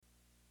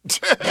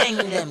Bang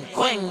them,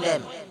 quang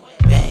them,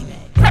 bang.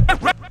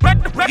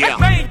 Yeah.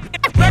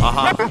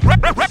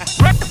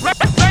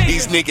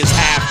 These niggas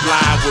half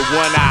blind with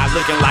one eye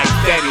looking like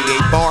Betty.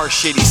 They bar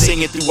shitty,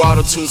 singing through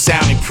auto-tune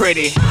sounding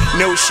pretty.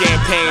 No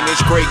champagne,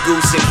 it's Grey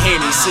Goose and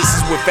Henny.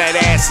 Sisters with fat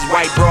asses,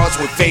 white broads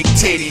with fake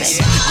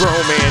titties. Grown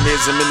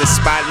manism in the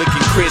spot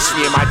looking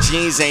crispy. And my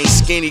jeans ain't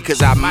skinny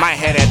cause I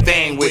might have that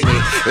thing with me.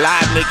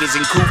 Live niggas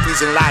and goofies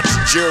and lots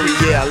of jury.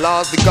 Yeah,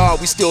 laws to God,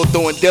 we still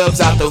throwing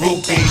dubs out the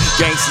hoopy.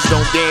 Gangsters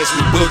don't dance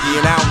with boogie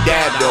and I don't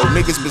dab though.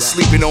 Niggas been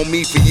sleeping on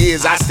me for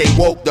years, I stay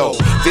woke though.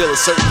 Feel a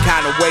certain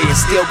kind of way and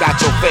still got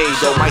your fade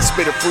though. Might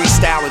spit a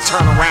freestyle and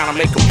turn around and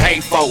make them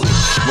pay for it.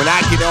 When I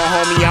get on,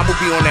 homie, I'ma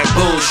be on that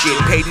bullshit.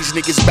 Pay these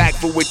niggas back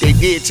for what they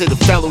did to the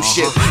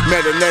fellowship.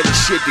 Met another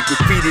shit, the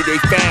graffiti they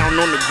found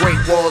on the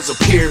Great Walls of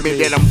Pyramid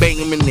that I'm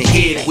banging them in the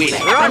head with.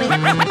 Run it,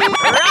 run it,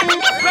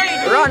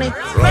 run it,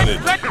 run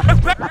it.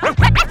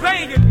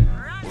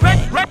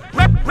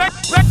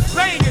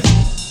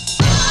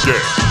 Yeah,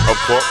 I'm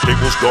Clark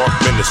Gable's dark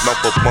menace.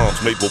 Mouth of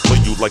moms, Mabel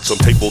play you like some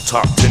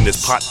tabletop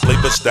tennis. Pot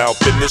flavor style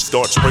business,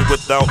 start spray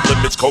without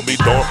limits. Call me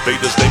Darth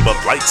Vader's name, a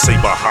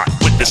lightsaber hot.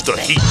 Witness the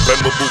heat,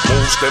 flammable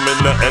bone,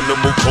 stamina,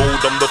 animal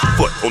cold. I'm the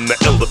foot on the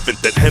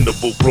elephant that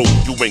Hannibal rode.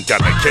 You ain't got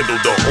a candle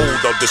to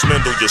hold. I'll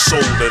dismantle your soul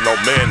and I'll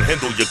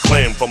manhandle your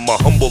clan from my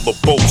humble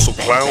abode. So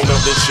clown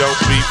of this shall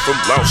be from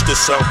Laos to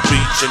South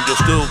Beach, and you'll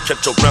still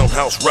catch a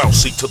roundhouse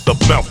Rousey to the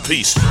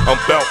mouthpiece. I'm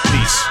bout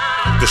peace.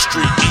 The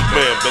street eat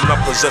man, and I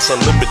possess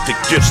unlimited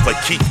gifts like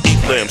Keith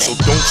Elam. So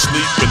don't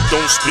sleep and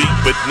don't speak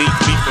beneath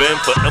me, fam.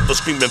 Forever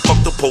screaming,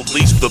 fuck the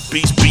police, the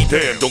beast be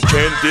damned. Don't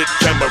candid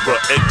camera,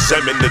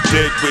 examine the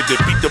dead with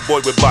it. Beat the boy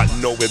with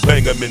botano and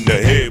bang him in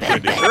the head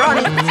with it. Run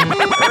it,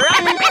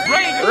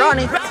 run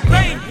it, run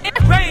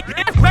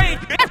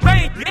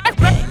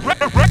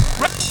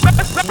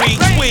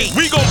Retweet.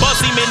 We gon'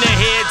 bust him in the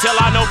head till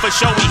I know for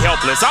sure he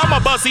helpless. I'ma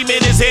bust him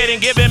in his head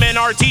and give him an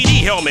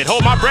RTD helmet.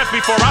 Hold my breath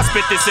before I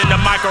spit this in the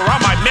mic or I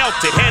might melt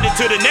it. Headed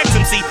to the next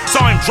MC,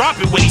 saw him drop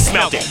it when he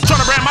smelt it.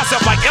 Tryna brand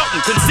myself like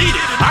Elton,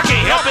 conceited. I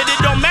can't help it, it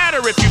don't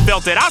matter if you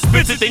felt it. I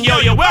spit it, then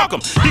you're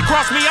welcome. He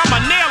crossed me, I'ma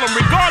nail him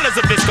regardless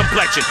of his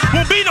complexion.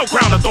 Won't be no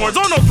crown of thorns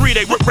or no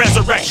 3-day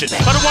resurrection.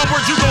 Other one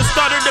word you gon'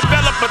 stutter,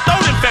 develop a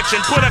throat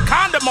infection. Put a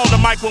condom on the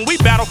mic when we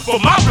battle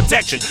for my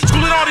protection.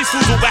 Schooling all these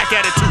fools with whack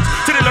attitudes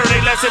till they learn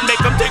they lesson, make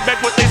them take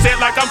back what they said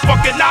like I'm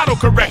fucking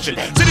auto-correction.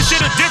 See this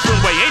shit a different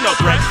way, ain't no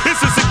threat.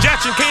 It's a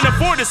suggestion, can't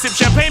afford to sip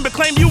champagne but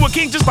claim you a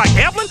king just like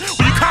Evelyn?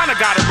 Well, you kinda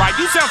got it right,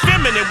 you sound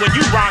feminine when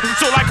you rhyme.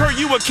 So like her,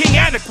 you a king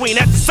and a queen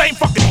at the same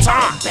fucking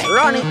time.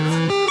 Run it,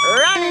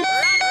 run it,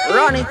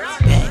 run it,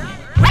 bang.